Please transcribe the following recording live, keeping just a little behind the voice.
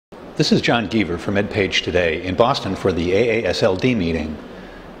This is John Giever from MedPage Today in Boston for the AASLD meeting.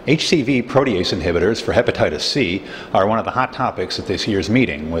 HCV protease inhibitors for hepatitis C are one of the hot topics at this year's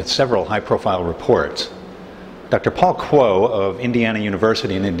meeting, with several high-profile reports. Dr. Paul Kuo of Indiana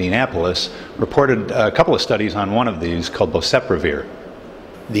University in Indianapolis reported a couple of studies on one of these called boceprevir.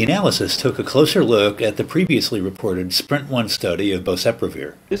 The analysis took a closer look at the previously reported SPRINT-1 study of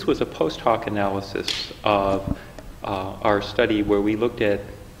boceprevir. This was a post-hoc analysis of our study where we looked at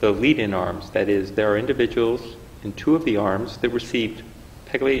the lead-in arms. That is, there are individuals in two of the arms that received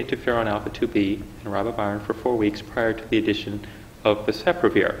pegylated interferon alpha-2b and ribavirin for 4 weeks prior to the addition of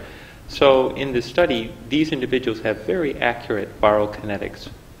boceprevir. So in this study, these individuals have very accurate viral kinetics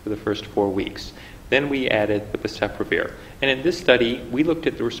for the first 4 weeks. Then we added the boceprevir. And in this study, we looked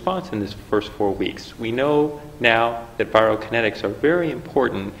at the response in this first 4 weeks. We know now that viral kinetics are very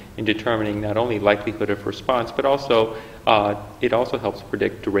important in determining not only likelihood of response, but also it also helps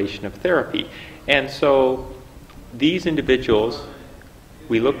predict duration of therapy. And so these individuals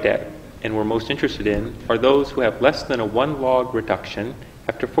we looked at and we're most interested in are those who have less than a 1 log reduction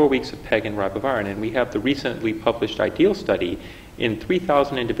after 4 weeks of PEG and ribavirin. And we have the recently published IDEAL study in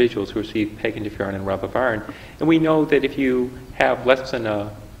 3,000 individuals who received PEG interferon and ribavirin. And we know that if you have less than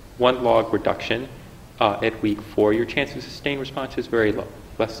a 1 log reduction at week 4, your chance of sustained response is very low,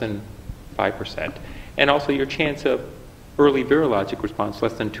 less than 5%. And also your chance of early virologic response,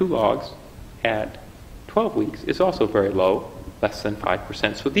 less than 2 logs at 12 weeks, is also very low, less than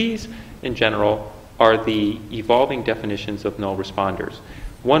 5%. So these, in general, are the evolving definitions of null responders.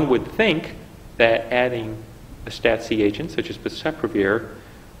 One would think that adding a STAT-C agent, such as boceprevir,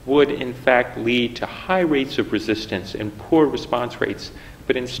 would in fact lead to high rates of resistance and poor response rates.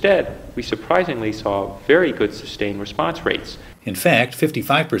 But instead, we surprisingly saw very good sustained response rates. In fact,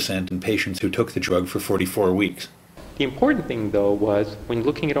 55% in patients who took the drug for 44 weeks. The important thing, though, was when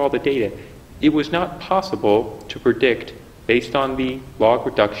looking at all the data, it was not possible to predict, based on the log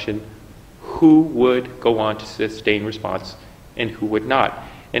reduction, who would go on to sustain response and who would not.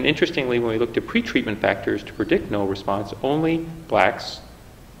 And interestingly, when we looked at pretreatment factors to predict no response, only blacks,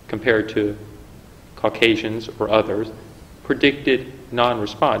 compared to Caucasians or others, predicted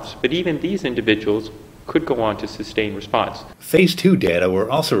non-response. But even these individuals could go on to sustain response. Phase 2 data were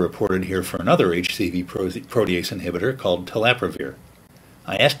also reported here for another HCV protease inhibitor called telaprevir.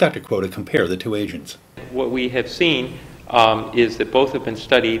 I asked Dr. Kuo to compare the two agents. What we have seen is that both have been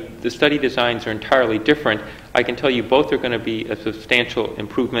studied. The study designs are entirely different. I can tell you both are going to be a substantial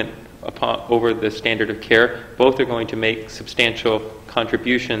improvement over the standard of care. Both are going to make substantial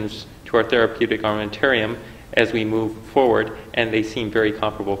contributions to our therapeutic armamentarium as we move forward, and they seem very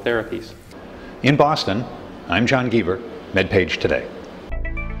comparable therapies. In Boston, I'm John Giever, MedPage Today.